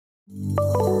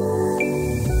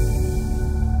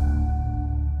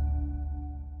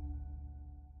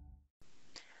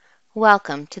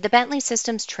Welcome to the Bentley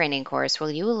Systems training course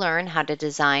where you will learn how to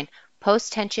design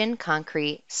post-tension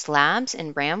concrete slabs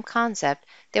and ram concept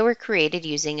that were created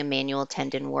using a manual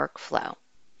tendon workflow.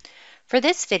 For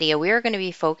this video, we are going to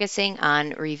be focusing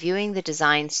on reviewing the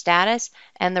design status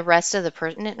and the rest of the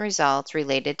pertinent results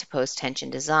related to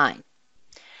post-tension design.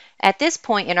 At this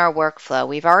point in our workflow,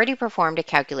 we've already performed a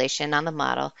calculation on the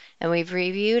model and we've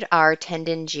reviewed our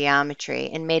tendon geometry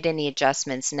and made any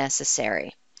adjustments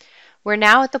necessary. We're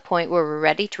now at the point where we're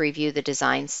ready to review the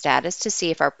design status to see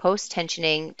if our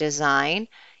post-tensioning design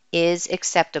is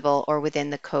acceptable or within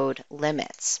the code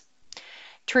limits.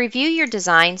 To review your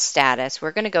design status,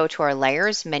 we're going to go to our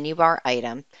Layers menu bar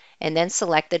item and then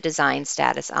select the Design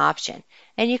Status option.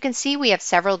 And you can see we have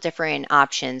several different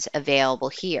options available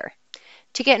here.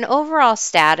 To get an overall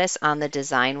status on the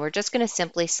design, we're just going to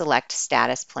simply select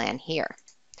Status Plan here.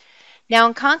 Now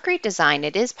in concrete design,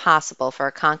 it is possible for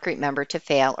a concrete member to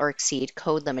fail or exceed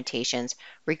code limitations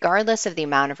regardless of the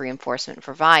amount of reinforcement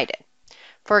provided.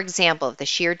 For example, if the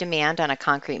shear demand on a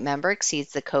concrete member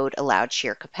exceeds the code allowed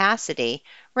shear capacity,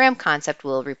 RAM Concept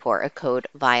will report a code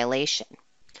violation.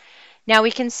 Now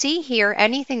we can see here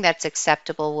anything that's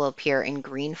acceptable will appear in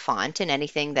green font and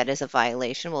anything that is a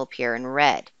violation will appear in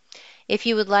red. If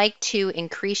you would like to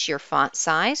increase your font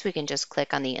size, we can just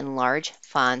click on the Enlarge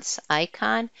Fonts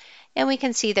icon, and we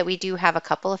can see that we do have a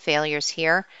couple of failures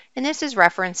here, and this is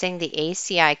referencing the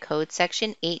ACI code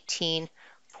section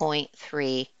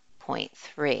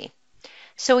 18.3.3.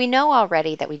 So we know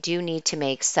already that we do need to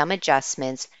make some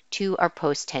adjustments to our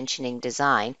post-tensioning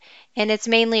design, and it's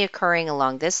mainly occurring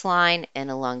along this line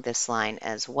and along this line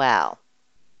as well.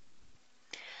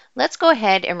 Let's go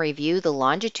ahead and review the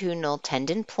longitudinal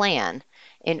tendon plan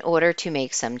in order to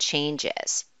make some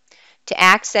changes. To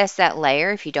access that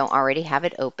layer, if you don't already have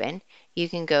it open, you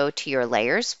can go to your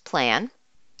Layers plan,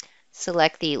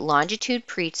 select the longitude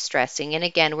pre-stressing, and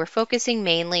again, we're focusing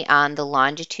mainly on the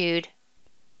longitude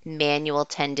manual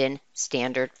tendon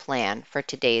standard plan for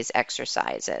today's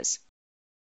exercises.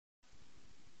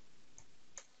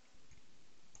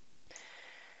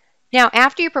 Now,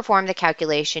 after you perform the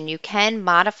calculation, you can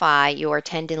modify your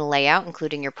tendon layout,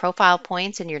 including your profile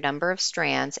points and your number of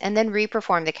strands, and then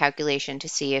re-perform the calculation to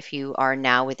see if you are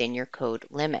now within your code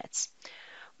limits.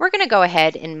 We're going to go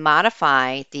ahead and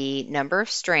modify the number of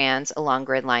strands along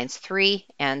grid lines 3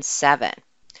 and 7.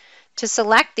 To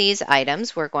select these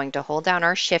items, we're going to hold down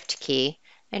our Shift key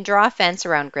and draw a fence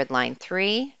around grid line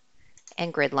 3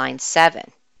 and grid line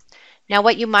 7. Now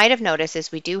what you might have noticed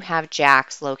is we do have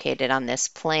jacks located on this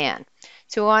plan.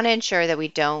 So we want to ensure that we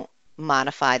don't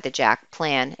modify the jack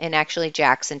plan, and actually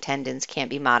jacks and tendons can't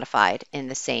be modified in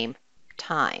the same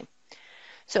time.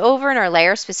 So over in our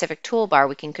layer specific toolbar,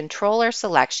 we can control our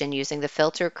selection using the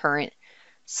filter current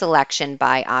selection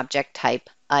by object type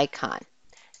icon.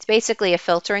 It's basically a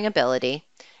filtering ability,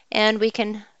 and we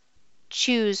can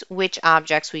choose which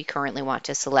objects we currently want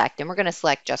to select, and we're going to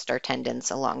select just our tendons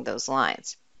along those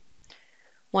lines.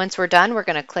 Once we're done, we're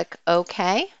going to click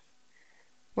OK.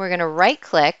 We're going to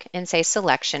right-click and say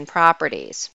Selection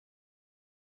Properties.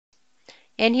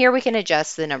 And here we can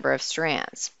adjust the number of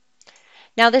strands.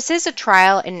 Now this is a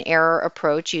trial and error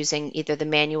approach using either the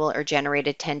manual or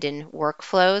generated tendon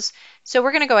workflows. So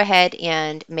we're going to go ahead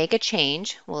and make a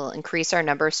change. We'll increase our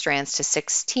number of strands to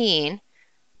 16.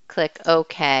 Click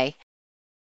OK.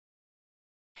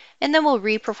 And then we'll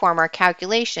re-perform our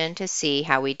calculation to see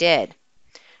how we did.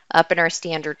 Up in our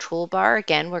standard toolbar,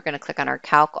 again, we're going to click on our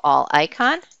Calc All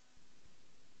icon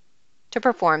to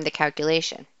perform the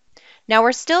calculation. Now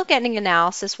we're still getting an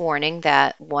analysis warning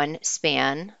that one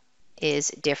span is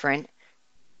different.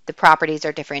 The properties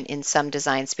are different in some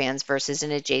design spans versus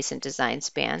in adjacent design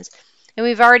spans. And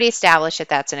we've already established that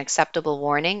that's an acceptable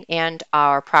warning and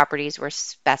our properties were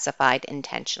specified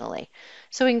intentionally.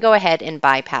 So we can go ahead and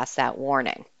bypass that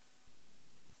warning.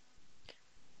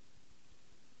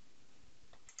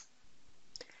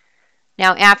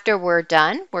 Now after we're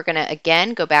done, we're going to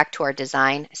again go back to our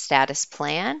design status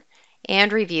plan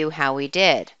and review how we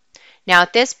did. Now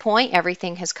at this point,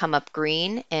 everything has come up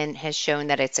green and has shown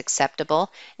that it's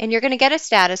acceptable, and you're going to get a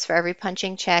status for every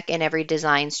punching check and every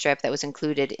design strip that was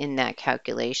included in that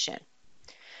calculation.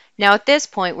 Now at this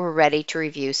point, we're ready to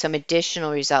review some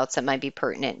additional results that might be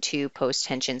pertinent to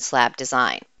post-tension slab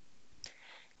design.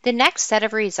 The next set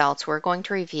of results we're going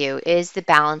to review is the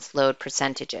balanced load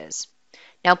percentages.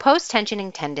 Now,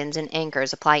 post-tensioning tendons and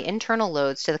anchors apply internal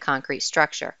loads to the concrete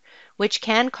structure, which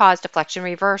can cause deflection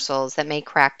reversals that may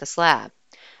crack the slab.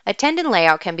 A tendon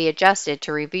layout can be adjusted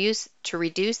to reduce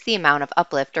the amount of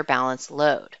uplift or balanced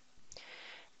load.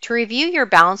 To review your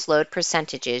balance load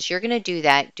percentages, you're going to do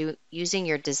that using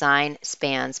your design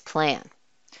spans plan.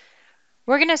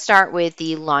 We're going to start with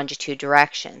the longitude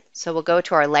direction. So we'll go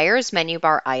to our layers menu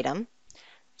bar item,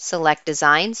 select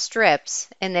design strips,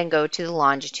 and then go to the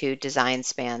longitude design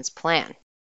spans plan.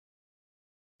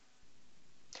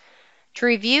 To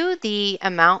review the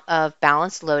amount of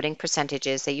balanced loading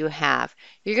percentages that you have,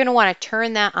 you're going to want to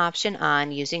turn that option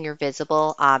on using your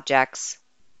visible objects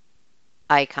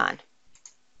icon.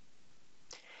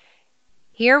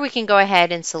 Here we can go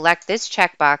ahead and select this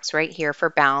checkbox right here for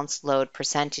balanced load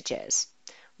percentages.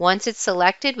 Once it's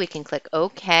selected, we can click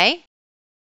OK.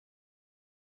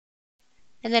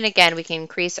 And then again, we can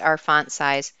increase our font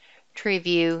size to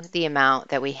review the amount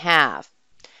that we have.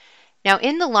 Now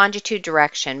in the longitude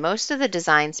direction, most of the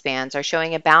design spans are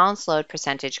showing a balanced load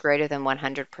percentage greater than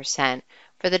 100%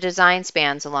 for the design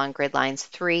spans along grid lines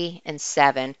 3 and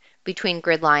 7 between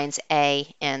grid lines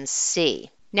A and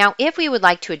C. Now if we would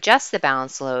like to adjust the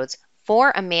balance loads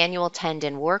for a manual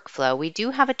tendon workflow, we do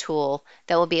have a tool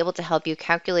that will be able to help you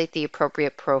calculate the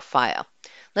appropriate profile.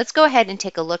 Let's go ahead and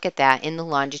take a look at that in the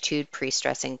longitude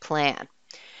pre-stressing plan.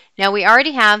 Now we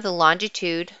already have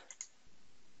the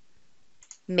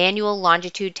manual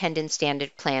longitude tendon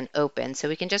standard plan open, so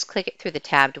we can just click it through the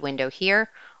tabbed window here,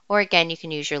 or again you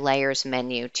can use your layers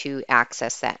menu to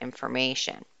access that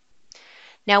information.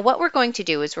 Now what we're going to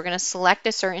do is we're going to select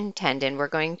a certain tendon. We're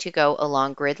going to go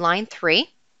along grid line 3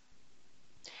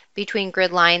 between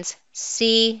grid lines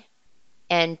C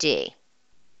and D.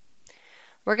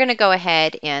 We're going to go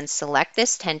ahead and select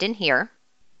this tendon here,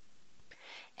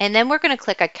 and then we're going to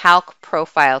click a Calc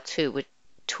Profile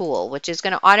tool, which is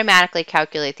going to automatically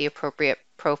calculate the appropriate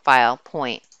profile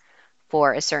point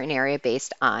for a certain area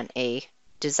based on a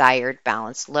desired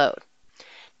balanced load.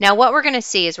 Now what we're going to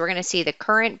see is we're going to see the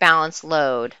current balanced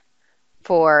load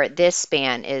for this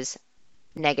span is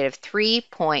negative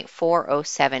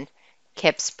 3.407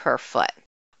 kips per foot.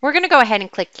 We're going to go ahead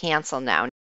and click Cancel now.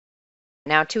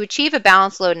 Now to achieve a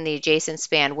balanced load in the adjacent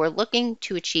span, we're looking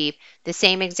to achieve the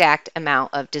same exact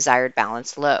amount of desired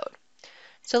balanced load.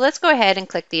 So let's go ahead and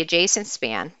click the adjacent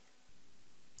span,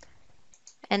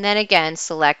 and then again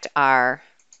select our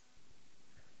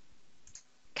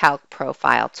Calc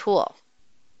Profile tool.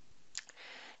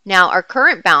 Now our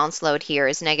current balance load here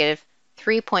is negative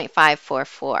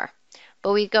 3.544,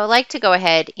 but we like to go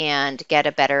ahead and get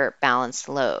a better balanced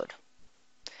load.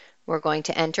 We're going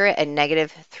to enter it at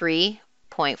negative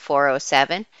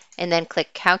 3.407 and then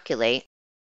click Calculate.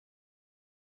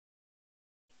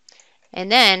 And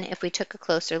then if we took a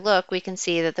closer look, we can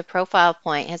see that the profile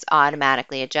point has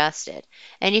automatically adjusted.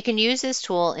 And you can use this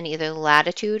tool in either the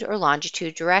latitude or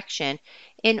longitude direction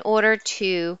in order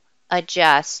to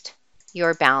adjust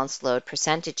your balanced load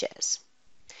percentages.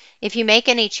 If you make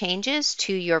any changes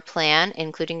to your plan,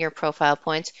 including your profile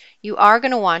points, you are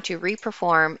going to want to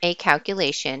reperform a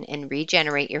calculation and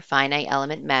regenerate your finite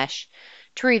element mesh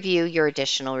to review your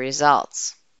additional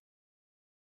results.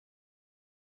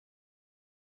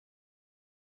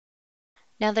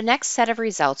 Now the next set of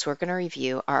results we're going to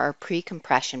review are our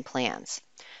pre-compression plans.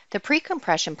 The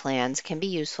pre-compression plans can be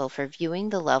useful for viewing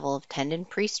the level of tendon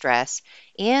pre-stress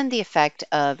and the effect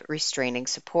of restraining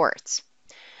supports.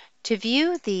 To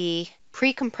view the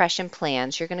pre-compression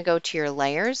plans, you're going to go to your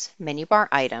Layers menu bar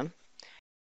item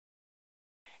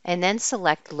and then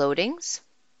select Loadings,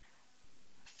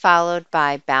 followed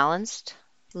by Balanced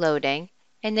Loading,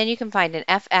 and then you can find an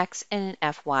FX and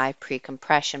an FY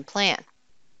pre-compression plan.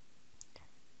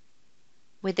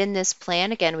 Within this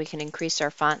plan, again, we can increase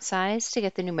our font size to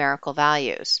get the numerical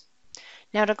values.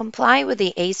 Now to comply with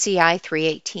the ACI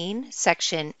 318,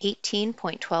 section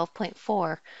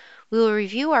 18.12.4, we will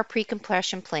review our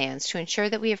pre-compression plans to ensure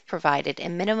that we have provided a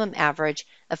minimum average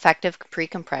effective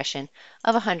pre-compression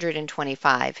of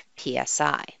 125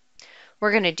 psi.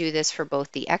 We're going to do this for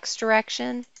both the X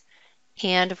direction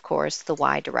and, of course, the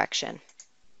Y direction.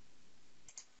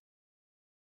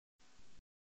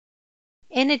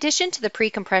 In addition to the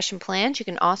pre-compression plans, you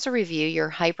can also review your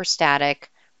hyperstatic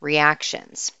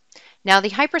reactions. Now, the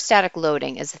hyperstatic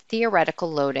loading is a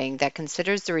theoretical loading that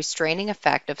considers the restraining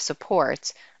effect of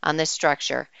supports on the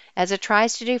structure as it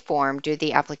tries to deform due to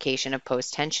the application of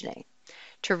post-tensioning.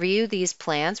 To review these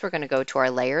plans, we're going to go to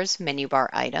our Layers menu bar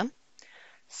item,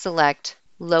 select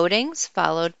Loadings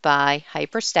followed by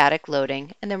Hyperstatic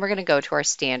Loading, and then we're going to go to our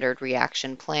standard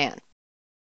reaction plan.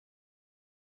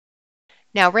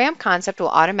 Now, RAM concept will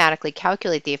automatically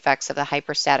calculate the effects of the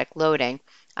hyperstatic loading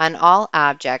on all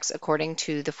objects according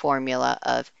to the formula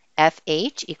of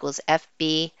FH equals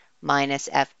FB minus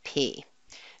FP.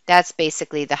 That's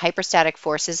basically the hyperstatic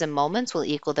forces and moments will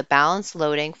equal the balanced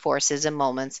loading forces and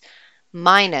moments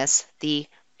minus the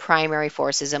primary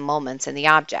forces and moments in the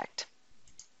object.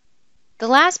 The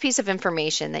last piece of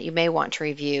information that you may want to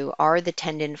review are the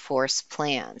tendon force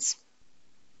plans.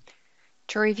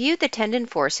 To review the tendon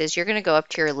forces, you're going to go up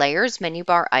to your Layers menu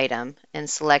bar item and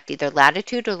select either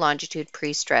latitude or longitude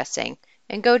pre-stressing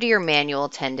and go to your manual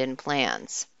tendon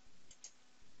plans.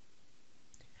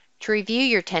 To review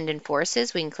your tendon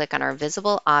forces, we can click on our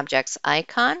visible objects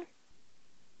icon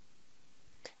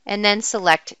and then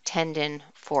select tendon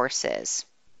forces.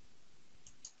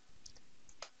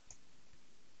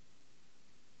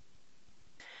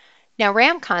 Now,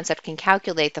 RAM concept can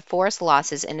calculate the force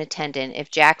losses in a tendon if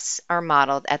jacks are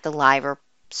modeled at the live or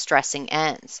stressing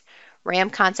ends. RAM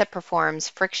concept performs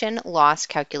friction loss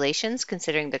calculations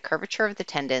considering the curvature of the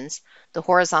tendons, the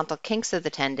horizontal kinks of the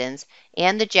tendons,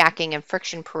 and the jacking and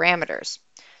friction parameters.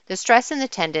 The stress in the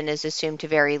tendon is assumed to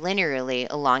vary linearly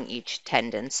along each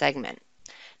tendon segment.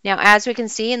 Now, as we can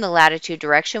see in the latitude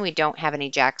direction, we don't have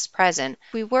any jacks present.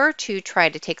 If we were to try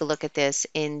to take a look at this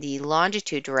in the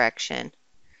longitude direction,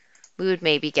 we would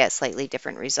maybe get slightly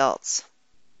different results.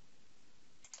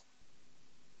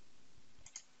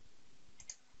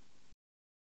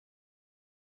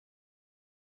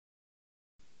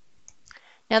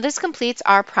 Now this completes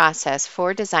our process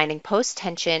for designing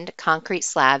post-tensioned concrete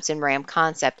slabs in RAM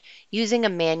concept using a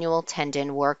manual tendon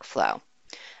workflow.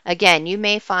 Again, you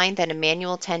may find that a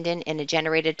manual tendon and a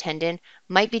generated tendon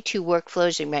might be two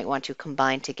workflows you might want to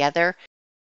combine together.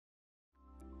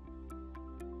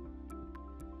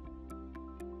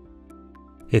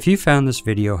 If you found this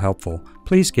video helpful,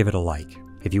 please give it a like.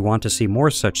 If you want to see more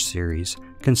such series,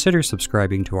 consider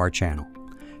subscribing to our channel.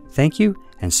 Thank you,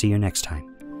 and see you next time.